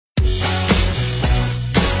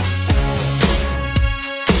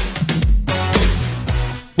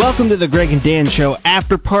Welcome to the Greg and Dan Show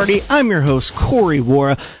After Party. I'm your host, Corey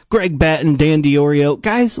Wara, Greg Batten, Dan DiOrio.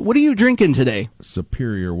 Guys, what are you drinking today?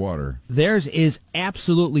 Superior water. Theirs is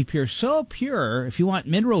absolutely pure. So pure, if you want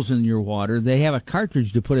minerals in your water, they have a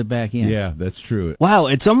cartridge to put it back in. Yeah, that's true. Wow,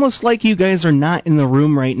 it's almost like you guys are not in the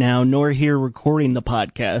room right now, nor here recording the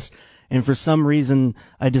podcast. And for some reason,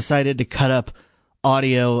 I decided to cut up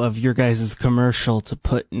audio of your guys' commercial to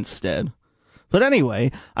put instead. But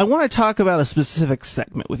anyway, I want to talk about a specific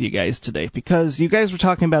segment with you guys today because you guys were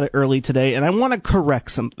talking about it early today and I want to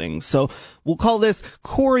correct some things. So we'll call this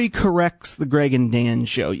Corey Corrects the Greg and Dan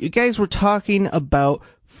Show. You guys were talking about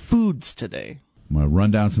foods today. I'm going to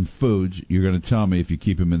run down some foods. You're going to tell me if you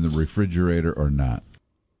keep them in the refrigerator or not.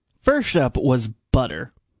 First up was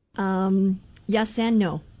butter. Yes and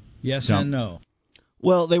no. Yes and no.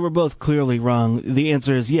 Well, they were both clearly wrong. The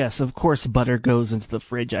answer is yes, of course butter goes into the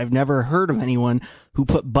fridge. I've never heard of anyone who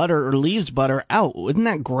put butter or leaves butter out. Wouldn't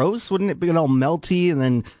that gross? Wouldn't it get all melty and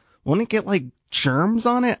then wouldn't it get like germs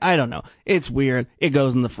on it? I don't know. It's weird. It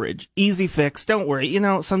goes in the fridge. Easy fix. Don't worry. You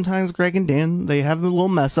know, sometimes Greg and Dan, they have a little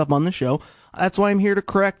mess up on the show. That's why I'm here to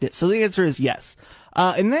correct it. So the answer is yes.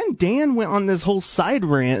 And then Dan went on this whole side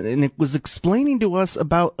rant and it was explaining to us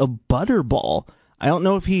about a butterball. I don't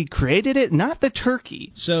know if he created it, not the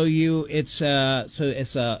turkey. So it's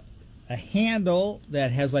a handle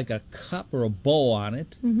that has like a cup or a bowl on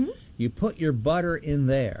it. Mm-hmm. You put your butter in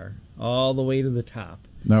there all the way to the top.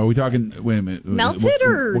 Now, are we talking, wait a minute. Melted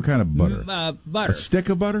or? What kind of butter? Butter. A stick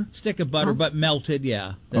of butter? Stick of butter, but melted,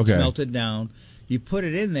 yeah. That's okay. Melted down. You put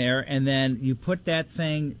it in there, and then you put that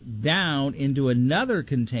thing down into another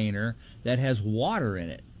container that has water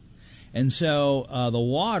in it. And so the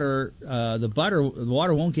water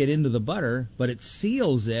won't get into the butter, but it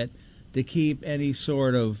seals it to keep any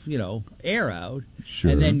sort of, air out.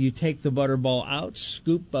 Sure. And then you take the butter ball out,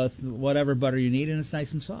 scoop whatever butter you need, and it's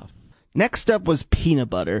nice and soft. Next up was peanut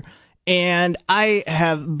butter. And I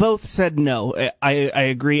have both said no. I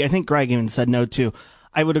agree. I think Greg even said no, too.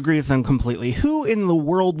 I would agree with them completely. Who in the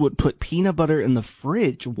world would put peanut butter in the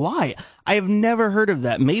fridge? Why? I have never heard of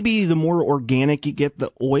that. Maybe the more organic you get,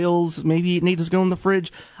 the oils, maybe it needs to go in the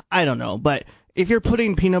fridge. I don't know. But if you're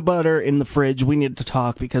putting peanut butter in the fridge, we need to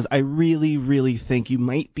talk because I really, really think you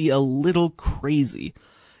might be a little crazy.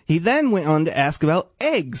 He then went on to ask about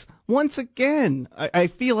eggs. Once again, I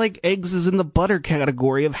feel like eggs is in the butter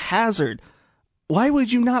category of hazard. Why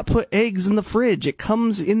would you not put eggs in the fridge? It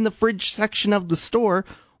comes in the fridge section of the store.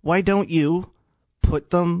 Why don't you put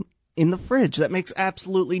them in the fridge? That makes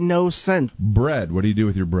absolutely no sense. Bread. What do you do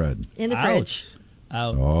with your bread? In the fridge.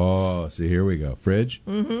 Out. Oh, see, here we go. Fridge?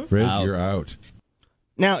 Mm-hmm. Fridge, out. You're out.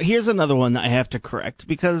 Now, here's another one that I have to correct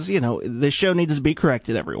because, this show needs to be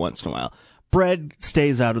corrected every once in a while. Bread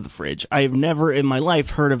stays out of the fridge. I have never in my life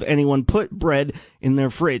heard of anyone put bread in their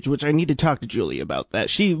fridge, which I need to talk to Julie about that.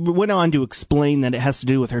 She went on to explain that it has to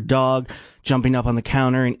do with her dog jumping up on the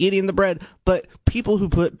counter and eating the bread, but people who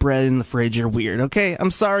put bread in the fridge are weird, okay?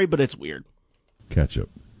 I'm sorry, but it's weird. Ketchup.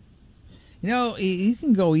 You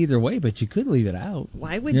can go either way, but you could leave it out.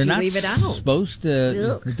 Why would you leave it out? You're not supposed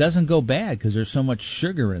to. Ugh. It doesn't go bad because there's so much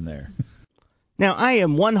sugar in there. Now, I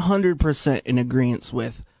am 100% in agreement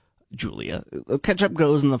with Julia. Ketchup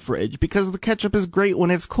goes in the fridge because the ketchup is great when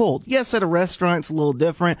it's cold. Yes, at a restaurant it's a little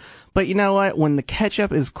different, but you know what? When the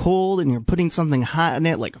ketchup is cold and you're putting something hot in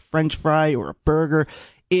it, like a French fry or a burger,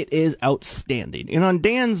 it is outstanding. And on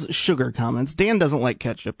Dan's sugar comments, Dan doesn't like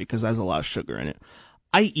ketchup because it has a lot of sugar in it.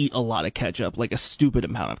 I eat a lot of ketchup, like a stupid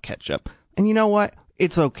amount of ketchup. And you know what?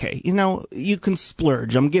 It's okay. You can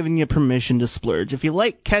splurge. I'm giving you permission to splurge. If you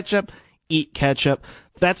like ketchup, eat ketchup.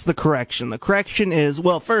 That's the correction. The correction is,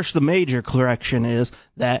 first, the major correction is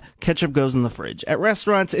that ketchup goes in the fridge. At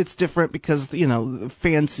restaurants, it's different because,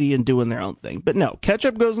 fancy and doing their own thing. But no,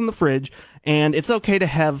 ketchup goes in the fridge, and it's okay to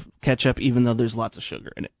have ketchup even though there's lots of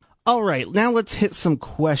sugar in it. All right, now let's hit some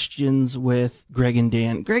questions with Greg and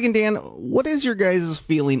Dan. Greg and Dan, what is your guys'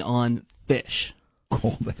 feeling on fish?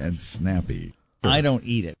 Cold and snappy. I don't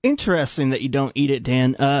eat it. Interesting that you don't eat it,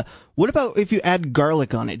 Dan. What about if you add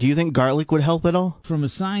garlic on it? Do you think garlic would help at all? From a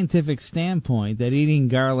scientific standpoint, that eating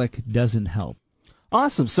garlic doesn't help.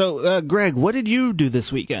 Awesome. So, Greg, what did you do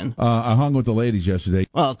this weekend? I hung with the ladies yesterday.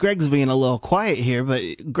 Well, Greg's being a little quiet here,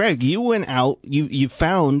 but Greg, you went out, you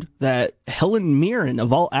found that Helen Mirren,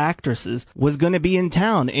 of all actresses, was going to be in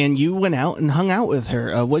town, and you went out and hung out with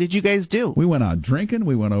her. What did you guys do? We went out drinking.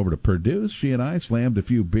 We went over to Purdue's. She and I slammed a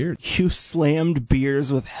few beers. You slammed beers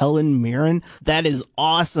with Helen Mirren? That is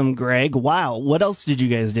awesome, Greg. Wow. What else did you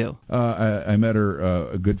guys do? I met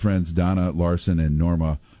her good friends Donna Larson and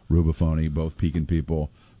Norma Rubafoni, both Pekin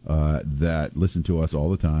people. that listen to us all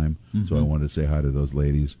the time. So I wanted to say hi to those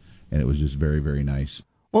ladies, and it was just very, very nice.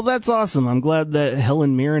 Well, that's awesome. I'm glad that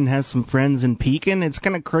Helen Mirren has some friends in Pekin. It's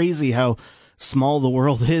kind of crazy how small the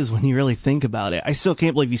world is when you really think about it. I still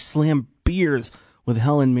can't believe you slam beers with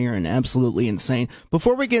Helen Mirren. Absolutely insane.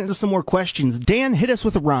 Before we get into some more questions, Dan, hit us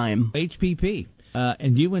with a rhyme. HPP.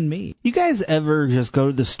 And you and me. You guys ever just go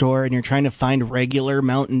to the store and you're trying to find regular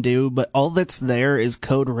Mountain Dew, but all that's there is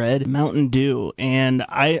Code Red Mountain Dew? And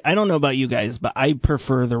I don't know about you guys, but I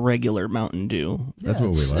prefer the regular Mountain Dew. That's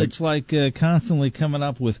what we like. It's like constantly coming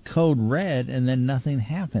up with Code Red and then nothing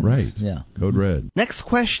happens. Right. Yeah. Code Red. Next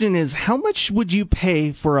question is, how much would you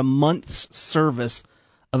pay for a month's service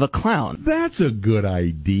of a clown? That's a good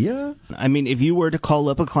idea. I mean, if you were to call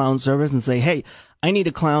up a clown service and say, hey, I need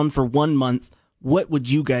a clown for 1 month, what would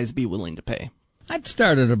you guys be willing to pay? I'd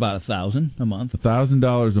start at about $1,000 a month.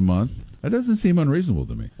 $1,000 a month. That doesn't seem unreasonable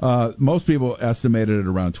to me. Most people estimated it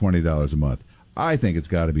around $20 a month. I think it's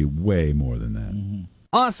got to be way more than that.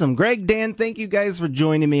 Awesome. Greg, Dan, thank you guys for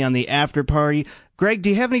joining me on the after party. Greg, do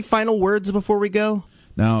you have any final words before we go?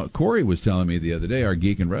 Now, Corey was telling me the other day, our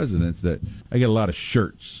geek in residence, that I get a lot of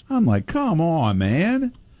shirts. I'm like, come on,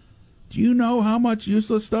 man. Do you know how much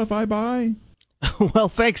useless stuff I buy? Well,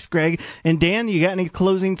 thanks, Greg. And Dan, you got any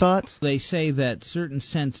closing thoughts? They say that certain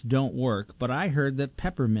scents don't work, but I heard that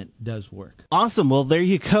peppermint does work. Awesome. Well, there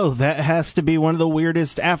you go. That has to be one of the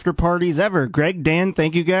weirdest after parties ever. Greg, Dan,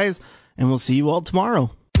 thank you guys, and we'll see you all tomorrow.